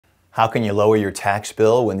How can you lower your tax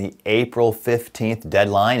bill when the April 15th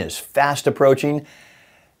deadline is fast approaching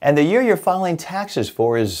and the year you're filing taxes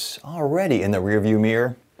for is already in the rearview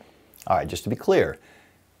mirror? All right, just to be clear,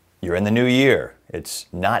 you're in the new year. It's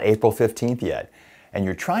not April 15th yet, and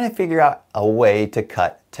you're trying to figure out a way to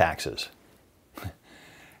cut taxes.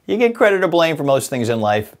 You get credit or blame for most things in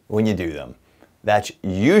life when you do them. That's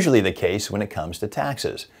usually the case when it comes to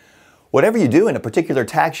taxes. Whatever you do in a particular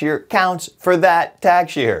tax year counts for that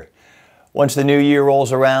tax year. Once the new year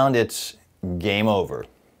rolls around, it's game over.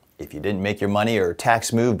 If you didn't make your money or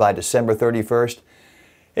tax move by December 31st,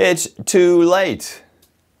 it's too late.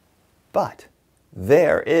 But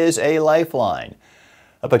there is a lifeline,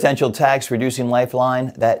 a potential tax-reducing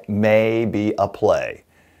lifeline that may be a play.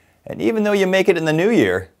 And even though you make it in the new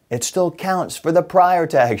year, it still counts for the prior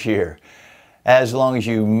tax year, as long as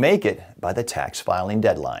you make it by the tax filing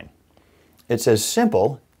deadline. It's as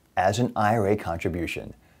simple as an IRA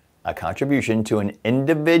contribution, a contribution to an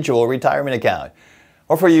individual retirement account.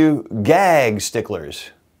 Or for you GAG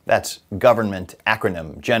sticklers, that's government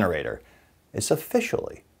acronym generator. It's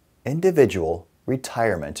officially Individual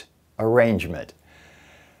Retirement Arrangement.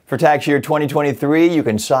 For tax year 2023, you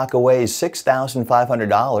can sock away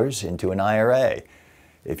 $6,500 into an IRA.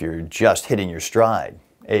 If you're just hitting your stride,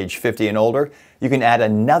 age 50 and older, you can add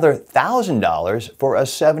another $1,000 for a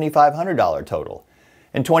 $7,500 total.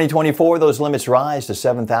 In 2024, those limits rise to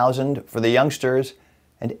 $7,000 for the youngsters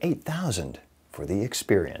and $8,000 for the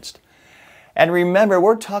experienced. And remember,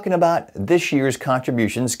 we're talking about this year's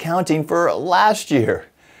contributions counting for last year,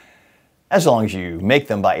 as long as you make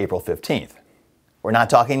them by April 15th. We're not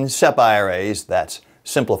talking SEP IRAs, that's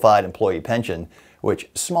simplified employee pension, which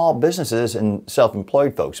small businesses and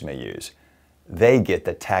self-employed folks may use. They get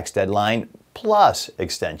the tax deadline plus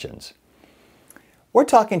extensions. We're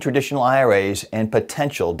talking traditional IRAs and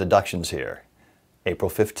potential deductions here. April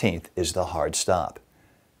 15th is the hard stop.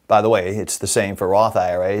 By the way, it's the same for Roth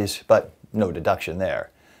IRAs, but no deduction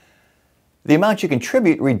there. The amount you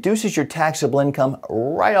contribute reduces your taxable income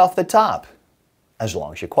right off the top, as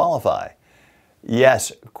long as you qualify.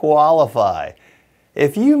 Yes, qualify.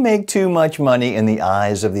 If you make too much money in the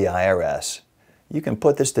eyes of the IRS, you can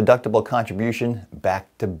put this deductible contribution back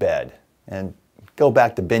to bed and go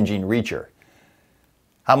back to binging Reacher.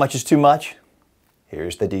 How much is too much?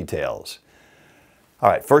 Here's the details. All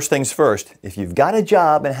right, first things first, if you've got a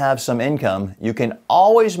job and have some income, you can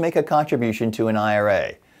always make a contribution to an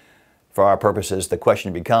IRA. For our purposes, the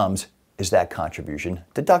question becomes, is that contribution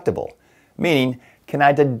deductible? Meaning, can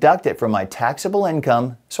I deduct it from my taxable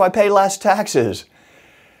income so I pay less taxes?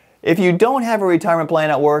 If you don't have a retirement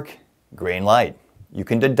plan at work, green light. You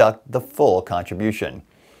can deduct the full contribution.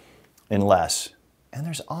 Unless, and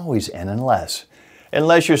there's always an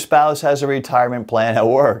unless your spouse has a retirement plan at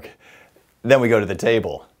work. Then we go to the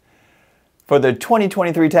table. For the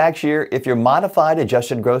 2023 tax year, if your modified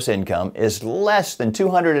adjusted gross income is less than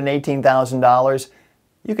 $218,000,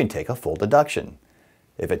 you can take a full deduction.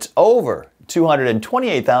 If it's over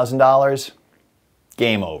 $228,000,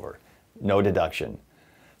 game over, no deduction.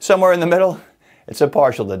 Somewhere in the middle, it's a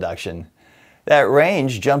partial deduction. That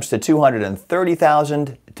range jumps to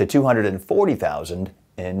 $230,000 to $240,000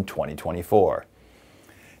 in 2024.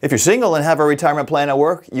 If you're single and have a retirement plan at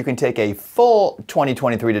work, you can take a full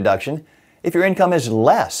 2023 deduction if your income is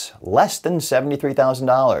less than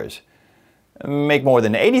 $73,000. Make more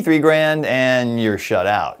than 83 grand and you're shut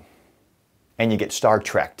out. And you get Star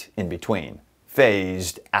Trek'd in between,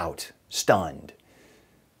 phased out, stunned.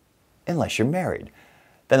 Unless you're married.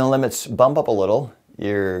 Then the limits bump up a little.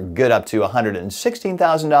 You're good up to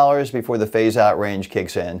 $116,000 before the phase-out range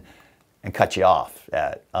kicks in and cuts you off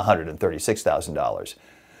at $136,000.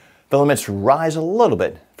 The limits rise a little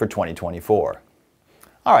bit for 2024.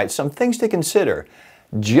 All right, some things to consider.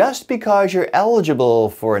 Just because you're eligible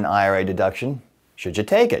for an IRA deduction, should you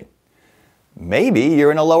take it? Maybe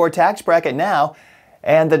you're in a lower tax bracket now,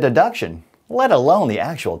 and the deduction, let alone the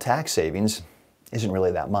actual tax savings, isn't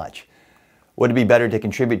really that much. Would it be better to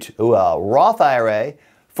contribute to a Roth IRA,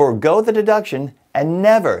 forego the deduction, and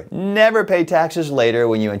never pay taxes later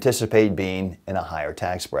when you anticipate being in a higher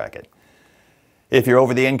tax bracket? If you're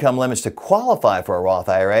over the income limits to qualify for a Roth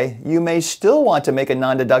IRA, you may still want to make a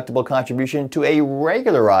non-deductible contribution to a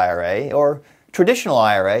regular IRA, or traditional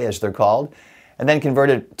IRA as they're called, and then convert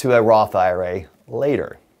it to a Roth IRA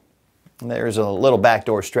later. There's a little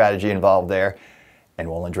backdoor strategy involved there,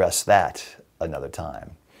 and we'll address that another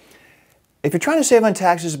time. If you're trying to save on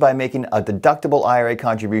taxes by making a deductible IRA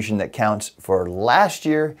contribution that counts for last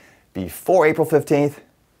year before April 15th,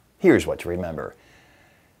 here's what to remember.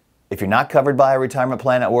 If you're not covered by a retirement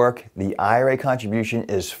plan at work, the IRA contribution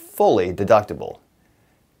is fully deductible.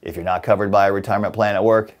 If you're not covered by a retirement plan at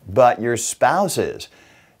work, but your spouse is,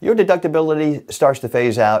 your deductibility starts to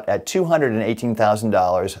phase out at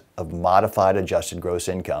 $218,000 of modified adjusted gross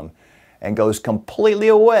income and goes completely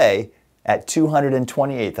away at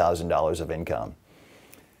 $228,000 of income.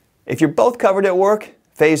 If you're both covered at work,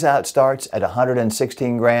 phase out starts at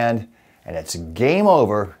 $116,000 and it's game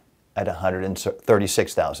over at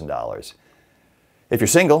 $136,000. If you're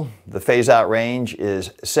single, the phase-out range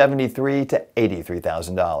is $73,000 to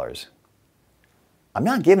 $83,000. I'm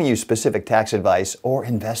not giving you specific tax advice or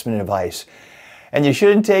investment advice, and you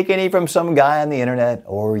shouldn't take any from some guy on the internet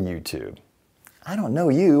or YouTube. I don't know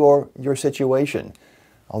you or your situation,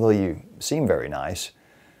 although you seem very nice.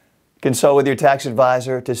 Consult with your tax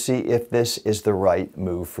advisor to see if this is the right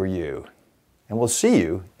move for you. And we'll see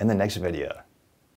you in the next video.